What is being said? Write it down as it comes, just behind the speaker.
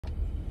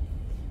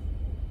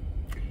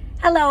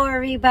Hello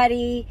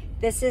everybody,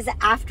 this is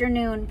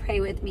Afternoon Pray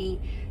With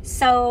Me.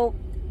 So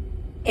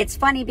it's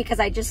funny because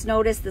I just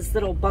noticed this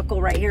little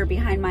buckle right here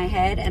behind my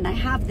head, and I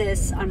have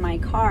this on my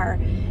car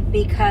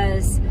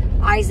because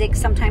Isaac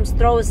sometimes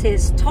throws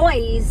his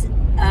toys,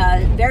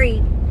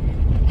 very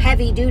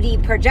heavy duty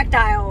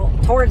projectile,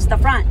 towards the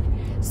front.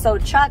 So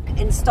Chuck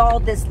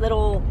installed this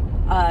little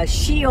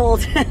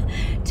shield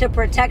to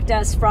protect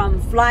us from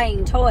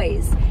flying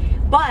toys.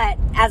 But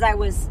as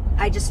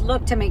I just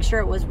looked to make sure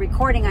it was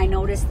recording, I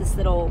noticed this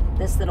little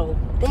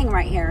thing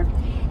right here.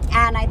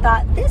 And I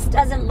thought, this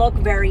doesn't look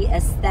very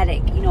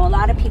aesthetic. You know, a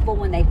lot of people,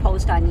 when they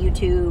post on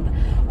YouTube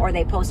or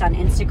they post on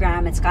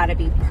Instagram, it's got to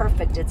be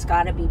perfect. It's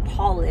got to be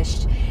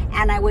polished.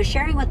 And I was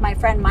sharing with my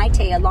friend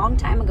Maite a long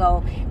time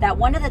ago that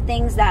one of the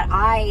things that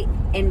I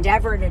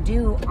endeavor to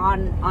do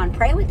on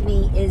Pray With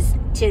Me is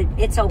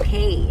it's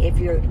okay if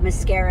your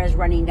mascara is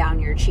running down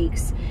your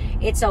cheeks.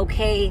 It's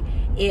okay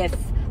if,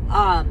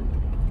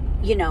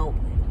 you know,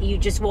 you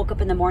just woke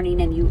up in the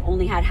morning and you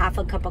only had half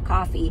a cup of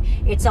coffee.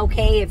 It's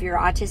okay if your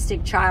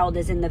autistic child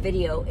is in the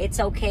video. It's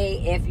okay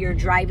if you're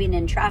driving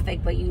in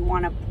traffic but you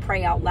want to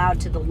pray out loud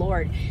to the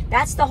Lord.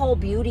 That's the whole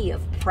beauty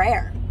of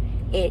prayer.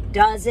 It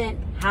doesn't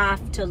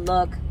have to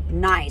look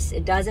nice.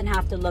 It doesn't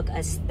have to look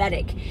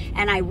aesthetic.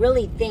 And I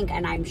really think,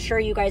 and I'm sure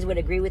you guys would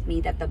agree with me,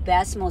 that the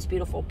best, most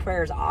beautiful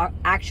prayers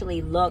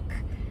actually look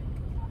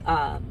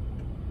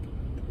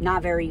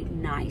not very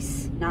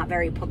nice, not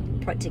very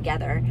put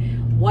together.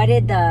 What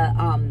did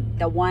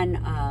the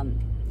one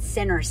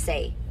sinner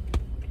say?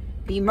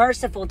 Be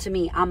merciful to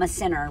me, I'm a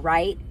sinner,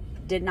 right?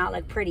 Did not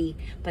look pretty,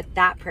 but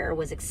that prayer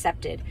was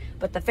accepted.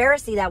 But the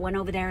Pharisee that went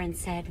over there and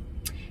said,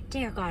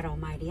 "Dear God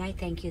Almighty, I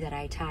thank you that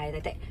I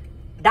tithe,"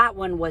 that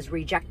one was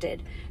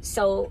rejected.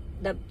 So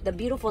the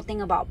beautiful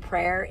thing about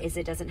prayer is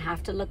it doesn't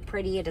have to look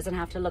pretty. It doesn't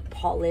have to look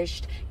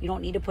polished. You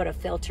don't need to put a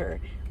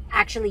filter.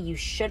 Actually, you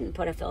shouldn't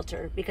put a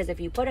filter, because if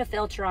you put a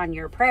filter on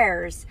your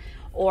prayers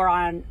or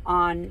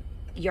on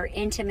your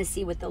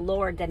intimacy with the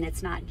Lord, then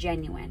it's not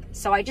genuine.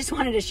 So I just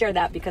wanted to share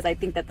that because I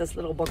think that this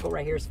little buckle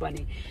right here is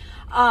funny.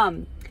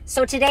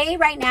 So today,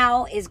 right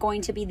now, is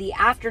going to be the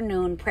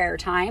afternoon prayer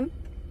time.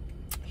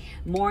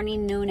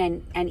 Morning,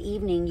 noon, and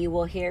evening, you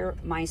will hear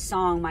my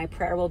song, My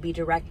Prayer Will Be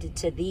Directed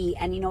to Thee.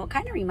 And, you know, it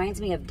kind of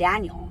reminds me of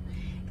Daniel.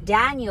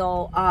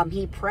 Daniel,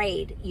 he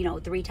prayed,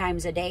 3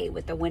 times a day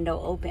with the window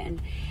open.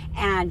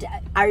 And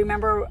I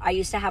remember I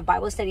used to have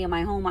Bible study in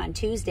my home on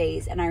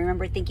Tuesdays. And I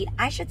remember thinking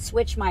I should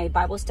switch my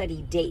Bible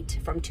study date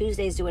from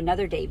Tuesdays to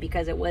another day,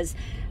 because it was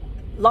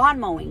lawn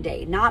mowing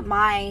day. Not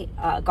my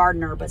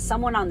gardener, but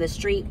someone on the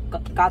street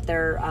got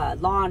their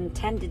lawn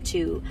tended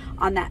to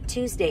on that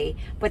Tuesday.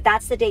 But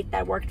that's the date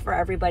that worked for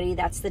everybody.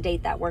 That's the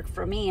date that worked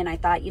for me. And I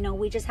thought,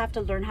 we just have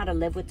to learn how to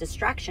live with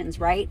distractions,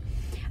 right?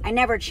 I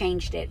never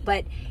changed it.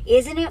 But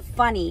isn't it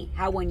funny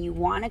how when you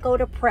want to go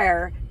to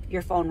prayer,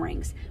 your phone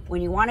rings?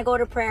 When you want to go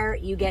to prayer,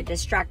 you get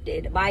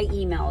distracted by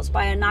emails,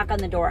 by a knock on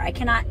the door. I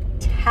cannot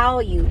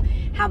tell you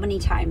how many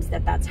times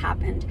that's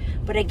happened.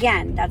 But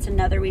again, that's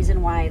another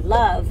reason why I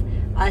love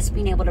us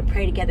being able to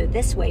pray together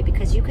this way,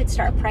 because you could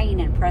start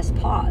praying and press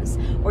pause,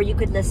 or you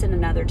could listen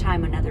another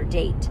time, another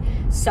date.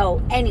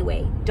 So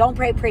anyway, don't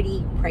pray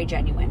pretty, pray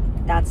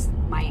genuine. That's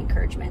my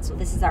encouragement. So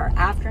this is our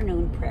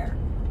afternoon prayer.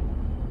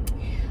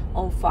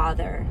 Oh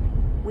Father,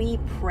 we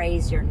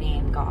praise your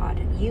name, God.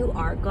 You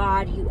are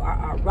God. You are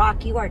our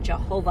rock. You are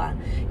Jehovah.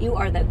 You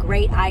are the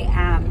great I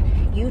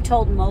am. You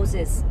told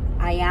Moses,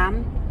 I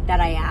am that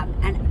I am.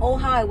 And oh,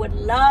 how I would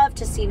love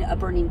to see a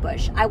burning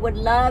bush. I would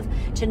love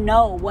to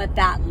know what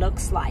that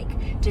looks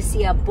like, to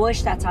see a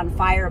bush that's on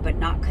fire but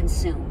not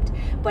consumed.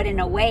 But in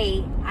a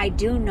way, I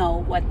do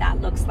know what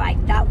that looks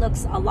like. That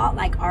looks a lot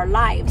like our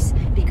lives,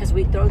 because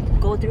we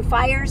go through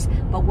fires,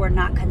 but we're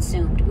not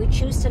consumed. We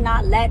choose to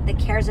not let the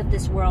cares of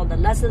this world, the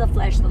lust of the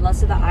flesh, the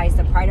lust of the eyes,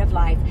 the pride of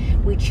life,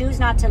 we choose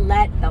not to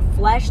let the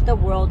flesh, the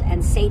world,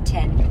 and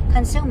Satan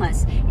consume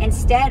us.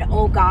 Instead,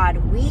 oh God,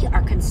 we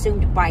are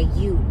consumed by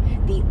you,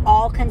 the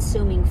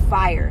all-consuming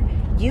fire.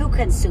 You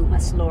consume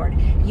us, Lord.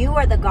 You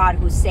are the God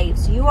who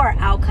saves. You are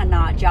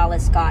Elkanah,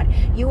 jealous God.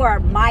 You are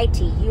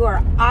mighty. You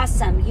are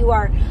awesome. You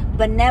are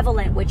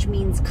benevolent, which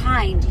means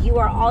kind. You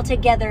are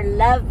altogether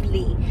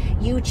lovely.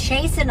 You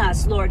chasten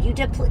us, Lord. You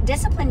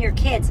discipline your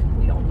kids.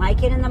 We don't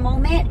like it in the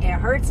moment. It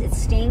hurts. It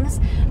stings.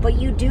 But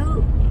you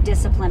do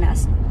discipline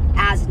us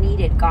as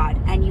needed,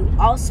 God. And you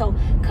also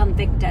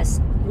convict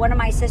us. One of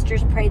my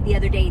sisters prayed the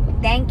other day,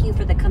 thank you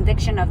for the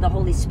conviction of the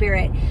Holy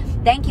Spirit.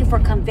 Thank you for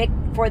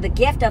the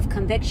gift of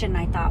conviction.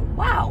 I thought,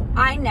 wow,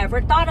 I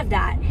never thought of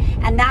that.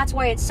 And that's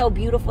why it's so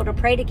beautiful to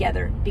pray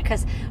together,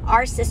 because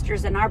our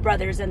sisters and our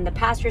brothers and the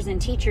pastors and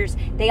teachers,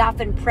 they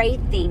often pray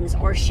things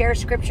or share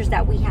scriptures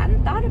that we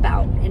hadn't thought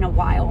about in a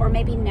while, or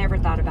maybe never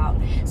thought about.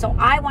 So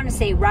I want to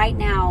say right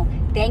now,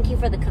 thank you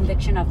for the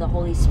conviction of the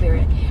Holy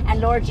Spirit.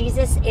 And Lord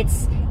Jesus,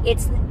 it's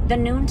the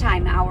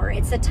noontime hour.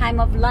 It's the time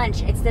of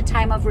lunch. It's the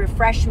time of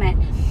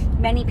refreshment.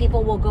 Many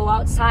people will go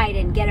outside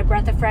and get a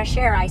breath of fresh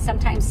air. I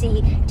sometimes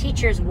see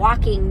teachers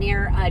walking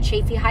near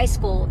Chaffee High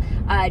School,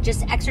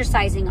 just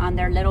exercising on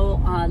their little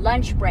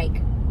lunch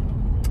break.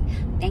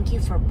 Thank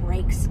you for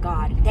breaks,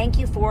 God. Thank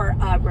you for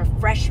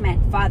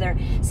refreshment, Father.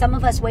 Some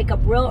of us wake up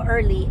real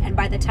early, and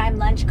by the time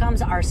lunch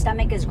comes, our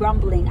stomach is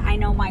grumbling. I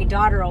know my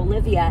daughter,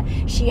 Olivia,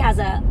 she has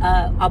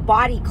a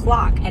body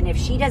clock, and if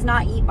she does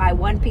not eat by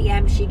 1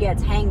 p.m., she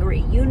gets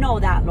hangry. You know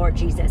that, Lord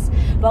Jesus.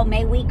 But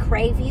may we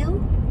crave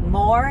you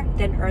more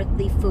than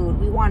earthly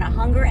food. We want to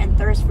hunger and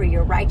thirst for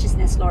your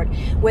righteousness, Lord.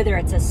 Whether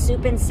it's a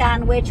soup and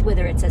sandwich,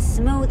 whether it's a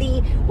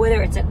smoothie,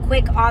 whether it's a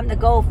quick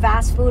on-the-go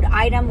fast food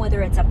item,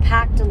 whether it's a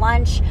packed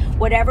lunch,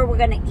 whatever we're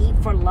going to eat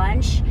for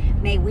lunch,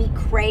 may we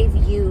crave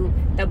you,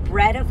 the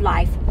bread of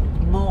life,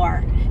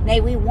 more.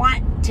 May we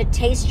want to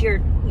taste your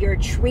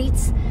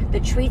treats,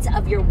 the treats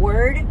of your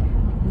word,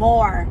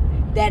 more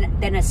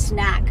than a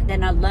snack,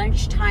 than a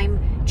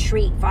lunchtime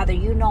treat. Father,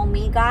 you know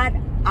me,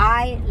 God.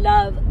 I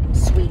love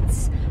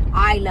sweets.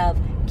 I love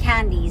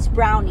candies,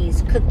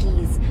 brownies,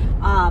 cookies,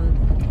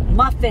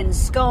 muffins,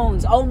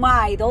 scones. Oh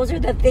my, those are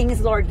the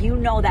things, Lord, you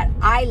know that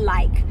I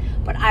like.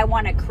 But I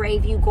want to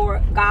crave you,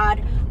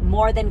 God,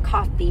 more than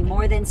coffee,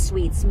 more than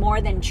sweets,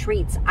 more than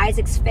treats.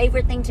 Isaac's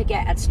favorite thing to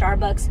get at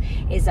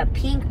Starbucks is a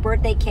pink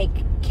birthday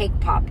cake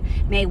pop.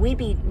 May we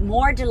be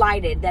more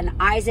delighted than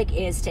Isaac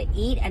is to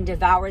eat and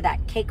devour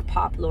that cake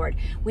pop, Lord.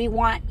 We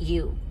want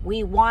you.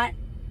 We want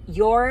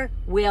your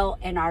will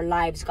in our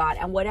lives, God.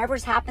 And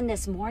whatever's happened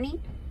this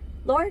morning,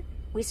 Lord,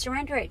 we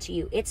surrender it to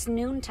you. It's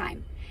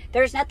noontime.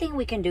 There's nothing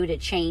we can do to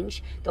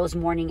change those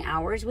morning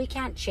hours. We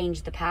can't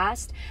change the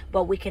past,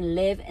 but we can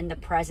live in the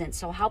present.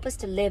 So help us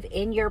to live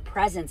in your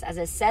presence, as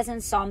it says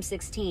in Psalm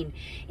 16.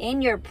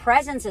 In your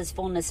presence is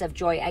fullness of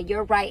joy. At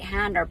your right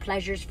hand are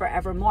pleasures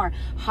forevermore.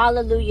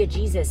 Hallelujah,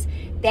 Jesus.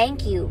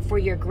 Thank you for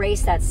your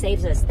grace that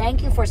saves us.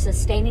 Thank you for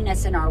sustaining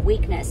us in our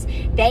weakness.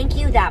 Thank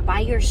you that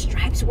by your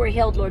stripes we're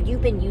healed, Lord.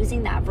 You've been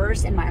using that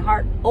verse in my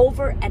heart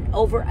over and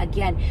over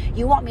again.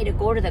 You want me to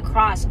go to the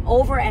cross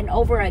over and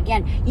over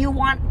again. You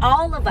want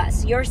all of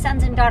us, your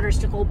sons and daughters,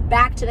 to go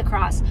back to the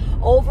cross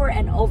over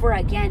and over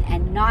again,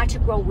 and not to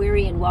grow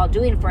weary in well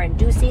doing, for in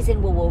due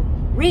season we will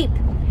reap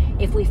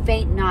if we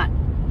faint not.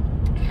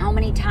 How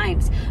many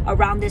times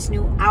around this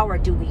new hour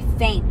do we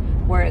faint?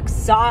 We're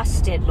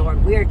exhausted,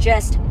 Lord. We're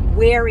just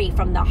weary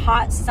from the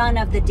hot sun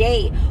of the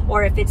day,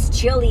 or if it's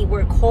chilly,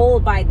 we're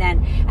cold by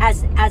then.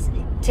 As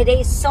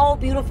today's so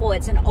beautiful,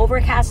 it's an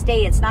overcast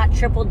day, it's not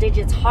triple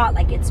digits hot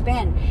like it's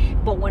been,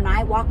 but when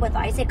I walk with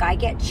Isaac, I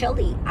get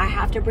chilly. I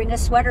have to bring a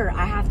sweater,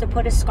 I have to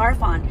put a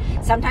scarf on.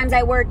 Sometimes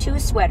I wear 2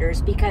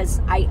 sweaters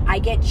because I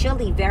get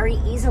chilly very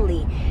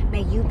easily.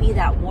 May you be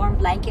that warm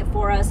blanket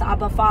for us,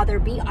 Abba Father.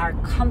 Be our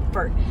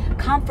comfort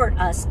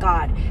us,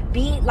 God.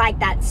 Be like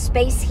that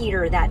space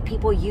heater that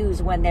people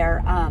use when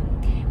they're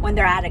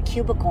at a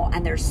cubicle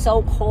and they're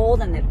so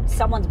cold, and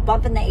someone's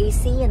bumping the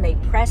AC and they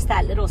press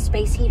that little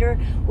space heater.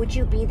 Would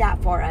you be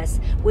that for us?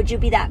 Would you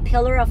be that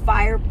pillar of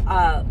fire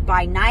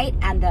by night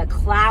and the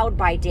cloud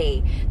by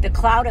day? The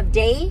cloud of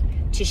day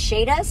to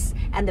shade us,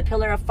 and the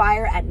pillar of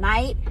fire at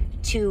night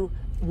to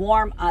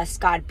warm us,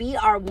 God. Be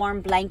our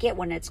warm blanket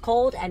when it's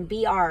cold, and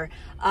be our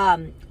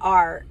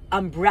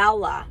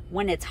umbrella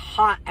when it's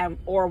hot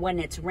or when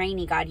it's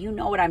rainy, God. You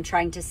know what I'm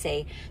trying to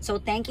say. So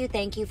thank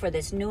you for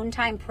this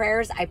noontime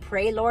prayers. I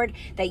pray, Lord,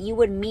 that you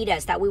would meet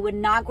us, that we would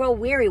not grow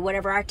weary,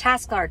 whatever our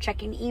tasks are,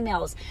 checking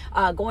emails,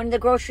 going to the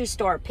grocery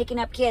store, picking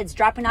up kids,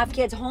 dropping off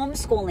kids,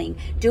 homeschooling,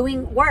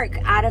 doing work,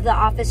 out of the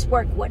office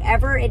work,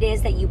 whatever it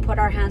is that you put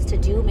our hands to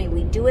do, may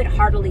we do it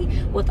heartily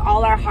with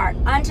all our heart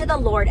unto the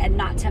Lord and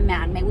not to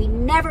man. May we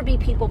never be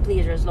people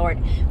pleasers, Lord.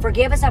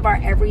 Forgive us of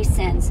our every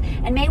sins,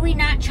 and may we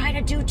not try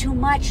to do too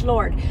much,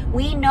 Lord.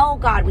 We know,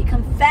 God, we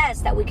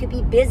confess that we could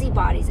be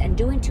busybodies, and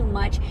doing too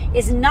much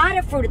is not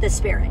a fruit of the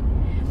Spirit.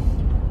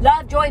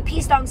 Love, joy,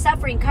 peace, long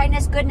suffering,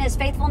 kindness, goodness,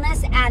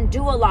 faithfulness, and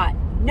do a lot.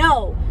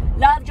 No.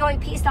 Love, joy,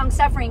 peace, long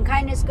suffering,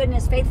 kindness,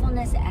 goodness,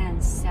 faithfulness,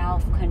 and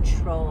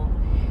self-control.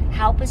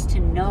 Help us to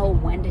know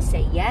when to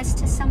say yes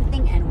to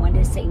something and when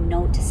to say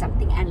no to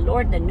something. And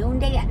Lord, the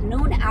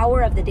noon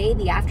hour of the day,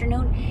 the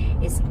afternoon,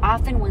 is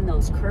often when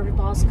those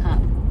curveballs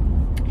come.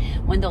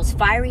 When those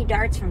fiery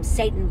darts from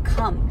Satan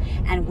come,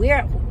 and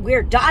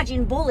we're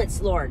dodging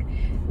bullets, Lord.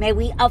 May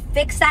we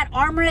affix that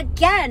armor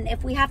again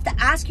if we have to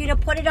ask you to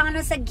put it on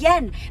us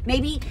again.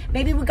 Maybe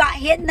we got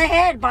hit in the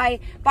head by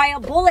a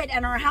bullet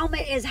and our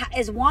helmet is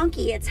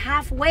wonky. It's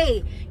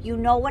halfway. You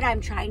know what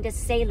I'm trying to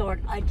say,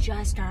 Lord.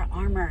 Adjust our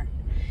armor.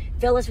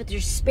 Fill us with your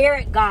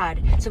Spirit,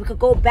 God, so we could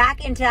go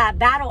back into that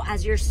battle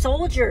as your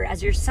soldier,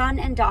 as your son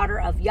and daughter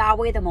of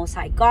Yahweh, the Most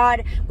High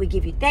God. We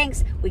give you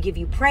thanks. We give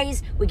you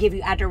praise. We give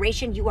you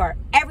adoration. You are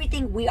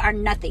everything. We are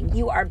nothing.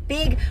 You are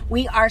big.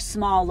 We are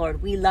small,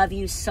 Lord. We love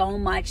you so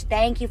much.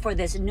 Thank you for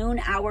this noon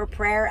hour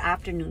prayer,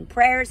 afternoon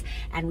prayers,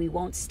 and we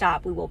won't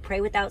stop. We will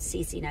pray without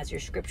ceasing, as your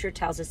scripture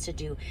tells us to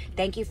do.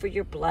 Thank you for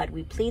your blood.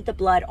 We plead the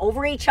blood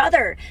over each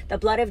other, the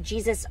blood of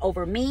Jesus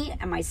over me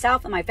and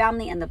myself and my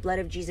family, and the blood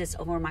of Jesus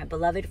over my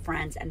beloved friends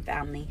and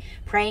family,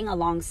 praying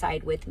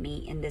alongside with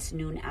me in this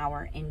noon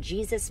hour. In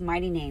Jesus'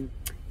 mighty name,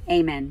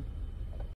 amen.